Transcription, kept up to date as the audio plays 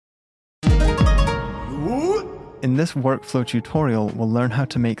In this workflow tutorial, we'll learn how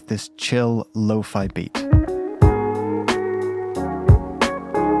to make this chill lo-fi beat.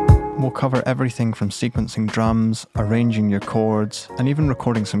 We'll cover everything from sequencing drums, arranging your chords, and even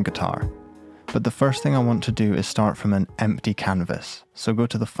recording some guitar. But the first thing I want to do is start from an empty canvas. So go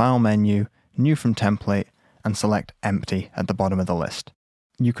to the File menu, New from Template, and select Empty at the bottom of the list.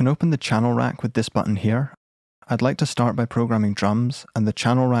 You can open the channel rack with this button here. I'd like to start by programming drums, and the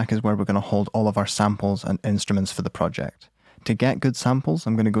channel rack is where we're going to hold all of our samples and instruments for the project. To get good samples,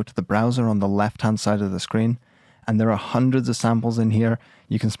 I'm going to go to the browser on the left-hand side of the screen, and there are hundreds of samples in here.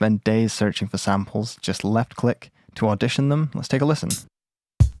 You can spend days searching for samples. Just left-click to audition them. Let's take a listen.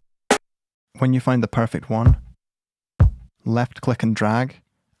 When you find the perfect one, left-click and drag,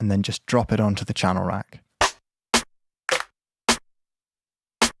 and then just drop it onto the channel rack.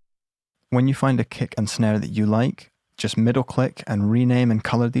 When you find a kick and snare that you like, just middle-click and rename and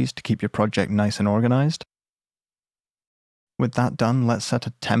color these to keep your project nice and organized. With that done, let's set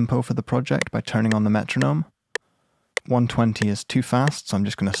a tempo for the project by turning on the metronome. 120 is too fast, so I'm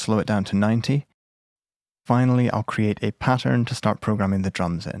just going to slow it down to 90. Finally, I'll create a pattern to start programming the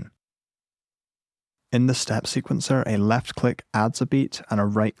drums in. In the Stepsequencer, a left-click adds a beat and a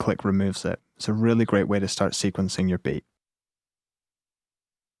right-click removes it. It's a really great way to start sequencing your beat.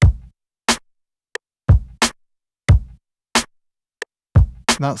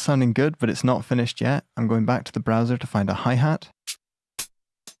 That's sounding good, but it's not finished yet. I'm going back to the browser to find a hi-hat.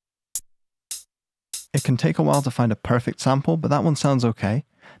 It can take a while to find a perfect sample, but that one sounds okay.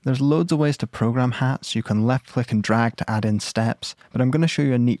 There's loads of ways to program hats. You can left-click and drag to add in steps, but I'm going to show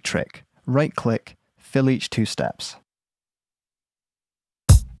you a neat trick. Right-click, fill each 2 steps.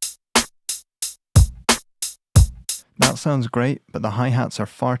 That sounds great, but the hi-hats are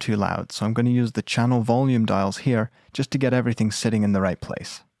far too loud, so I'm going to use the channel volume dials here just to get everything sitting in the right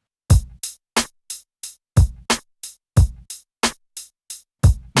place.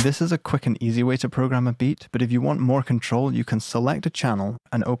 This is a quick and easy way to program a beat, but if you want more control, you can select a channel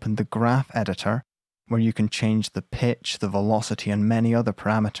and open the graph editor, where you can change the pitch, the velocity, and many other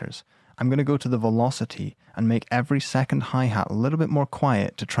parameters. I'm going to go to the velocity and make every second hi-hat a little bit more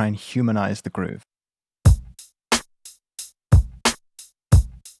quiet to try and humanize the groove.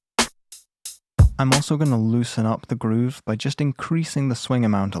 I'm also going to loosen up the groove by just increasing the swing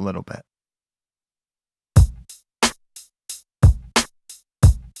amount a little bit.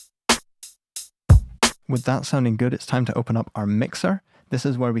 With that sounding good, it's time to open up our mixer. This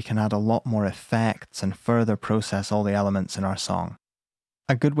is where we can add a lot more effects and further process all the elements in our song.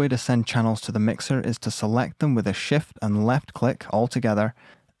 A good way to send channels to the mixer is to select them with a shift and left click all together,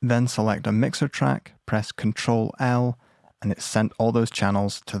 then select a mixer track, press Ctrl+L, and it sent all those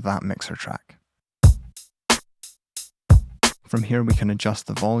channels to that mixer track. From here we can adjust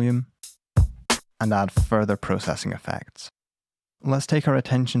the volume and add further processing effects. Let's take our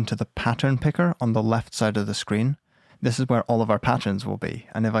attention to the pattern picker on the left side of the screen. This is where all of our patterns will be,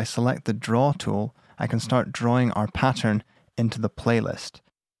 and if I select the draw tool, I can start drawing our pattern into the playlist.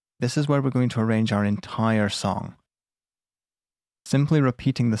 This is where we're going to arrange our entire song. Simply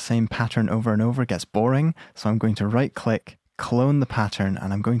repeating the same pattern over and over gets boring, so I'm going to right-click, clone the pattern,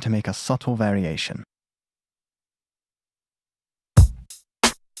 and I'm going to make a subtle variation.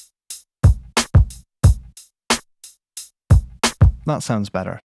 That sounds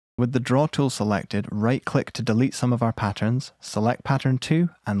better. With the draw tool selected, right-click to delete some of our patterns, select pattern 2,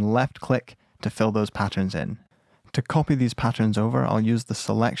 and left-click to fill those patterns in. To copy these patterns over, I'll use the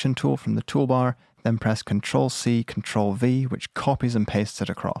selection tool from the toolbar, then press Ctrl+C, Ctrl+V, which copies and pastes it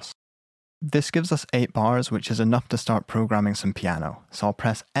across. This gives us 8 bars, which is enough to start programming some piano. So I'll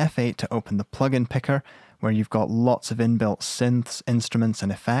press F8 to open the plugin picker, where you've got lots of inbuilt synths, instruments,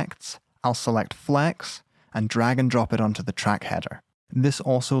 and effects. I'll select Flex, and drag and drop it onto the track header. This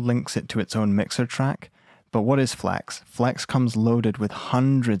also links it to its own mixer track. But what is Flex? Flex comes loaded with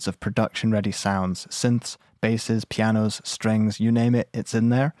hundreds of production-ready sounds, synths, basses, pianos, strings, you name it, it's in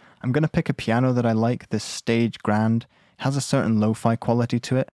there. I'm going to pick a piano that I like, this Stage Grand. It has a certain lo-fi quality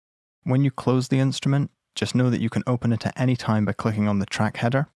to it. When you close the instrument, just know that you can open it at any time by clicking on the track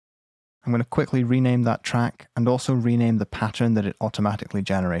header. I'm going to quickly rename that track and also rename the pattern that it automatically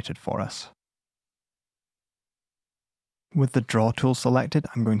generated for us. With the draw tool selected,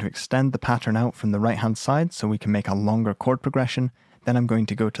 I'm going to extend the pattern out from the right-hand side so we can make a longer chord progression. Then I'm going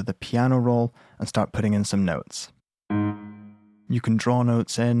to go to the piano roll and start putting in some notes. You can draw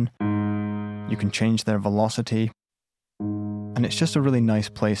notes in, you can change their velocity, and it's just a really nice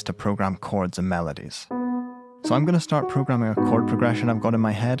place to program chords and melodies. So I'm going to start programming a chord progression I've got in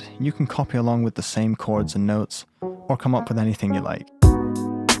my head. You can copy along with the same chords and notes, or come up with anything you like.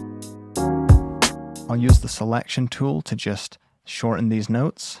 I'll use the selection tool to just shorten these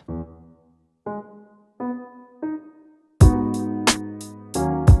notes.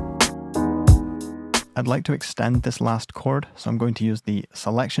 I'd like to extend this last chord, so I'm going to use the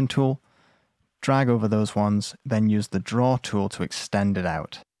selection tool, drag over those ones, then use the draw tool to extend it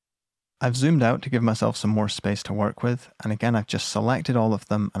out. I've zoomed out to give myself some more space to work with, and again I've just selected all of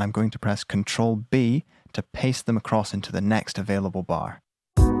them and I'm going to press Ctrl+B to paste them across into the next available bar.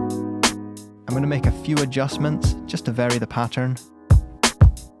 I'm going to make a few adjustments just to vary the pattern.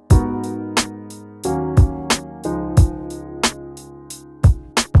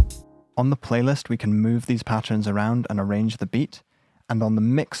 On the playlist we can move these patterns around and arrange the beat, and on the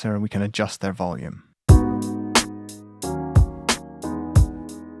mixer we can adjust their volume.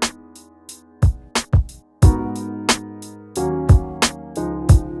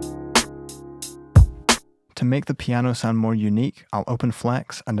 To make the piano sound more unique, I'll open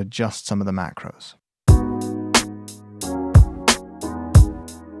Flex and adjust some of the macros.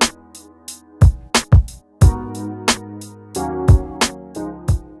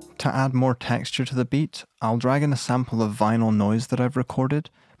 To add more texture to the beat, I'll drag in a sample of vinyl noise that I've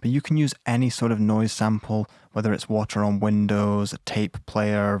recorded, but you can use any sort of noise sample, whether it's water on windows, a tape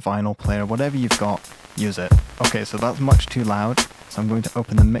player, vinyl player, whatever you've got, use it. Okay, so that's much too loud, so I'm going to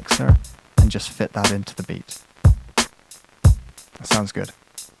open the mixer and just fit that into the beat. That sounds good.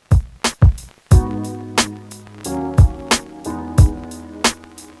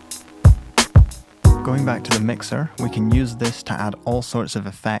 Going back to the mixer, we can use this to add all sorts of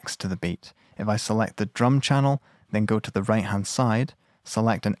effects to the beat. If I select the drum channel, then go to the right hand side,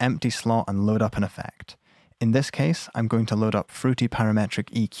 select an empty slot and load up an effect. In this case, I'm going to load up Fruity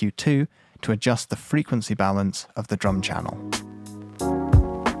Parametric EQ2 to adjust the frequency balance of the drum channel.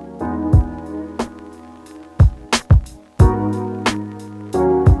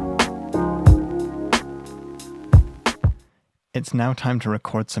 It's now time to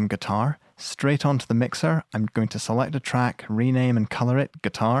record some guitar. Straight onto the mixer, I'm going to select a track, rename and color it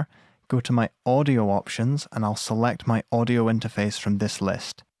guitar, go to my audio options, and I'll select my audio interface from this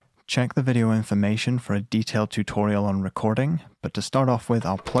list. Check the video information for a detailed tutorial on recording, but to start off with,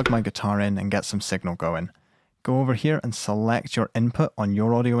 I'll plug my guitar in and get some signal going. Go over here and select your input on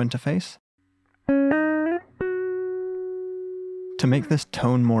your audio interface. To make this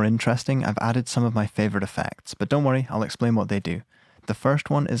tone more interesting, I've added some of my favorite effects, but don't worry, I'll explain what they do. The first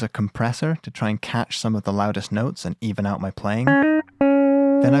one is a compressor to try and catch some of the loudest notes and even out my playing.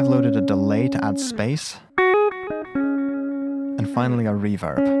 Then I've loaded a delay to add space. And finally a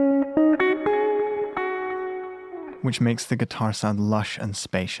reverb, which makes the guitar sound lush and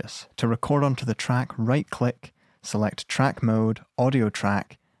spacious. To record onto the track, right-click, select Track Mode, Audio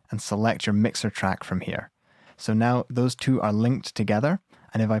Track, and select your mixer track from here. So now those two are linked together,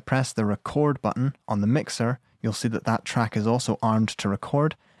 and if I press the record button on the mixer, you'll see that that track is also armed to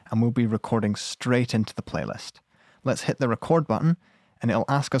record, and we'll be recording straight into the playlist. Let's hit the record button, and it'll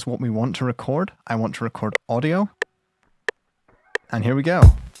ask us what we want to record. I want to record audio, and here we go.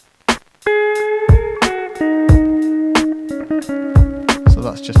 So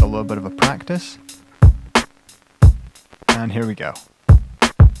that's just a little bit of a practice, and here we go.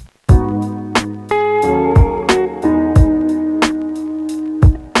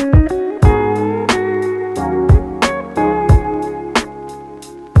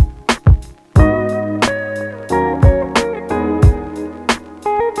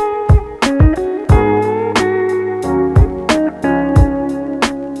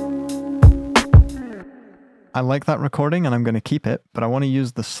 I like that recording and I'm going to keep it, but I want to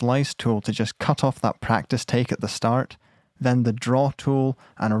use the slice tool to just cut off that practice take at the start, then the draw tool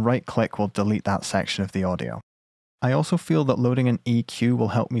and a right click will delete that section of the audio. I also feel that loading an EQ will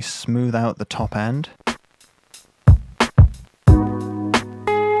help me smooth out the top end.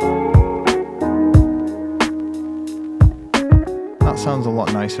 That sounds a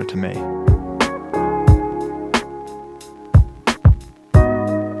lot nicer to me.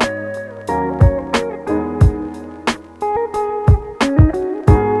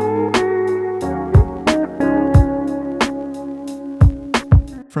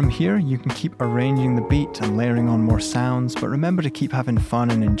 From here, you can keep arranging the beat and layering on more sounds, but remember to keep having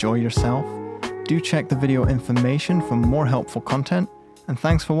fun and enjoy yourself. Do check the video information for more helpful content, and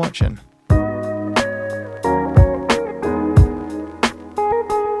thanks for watching.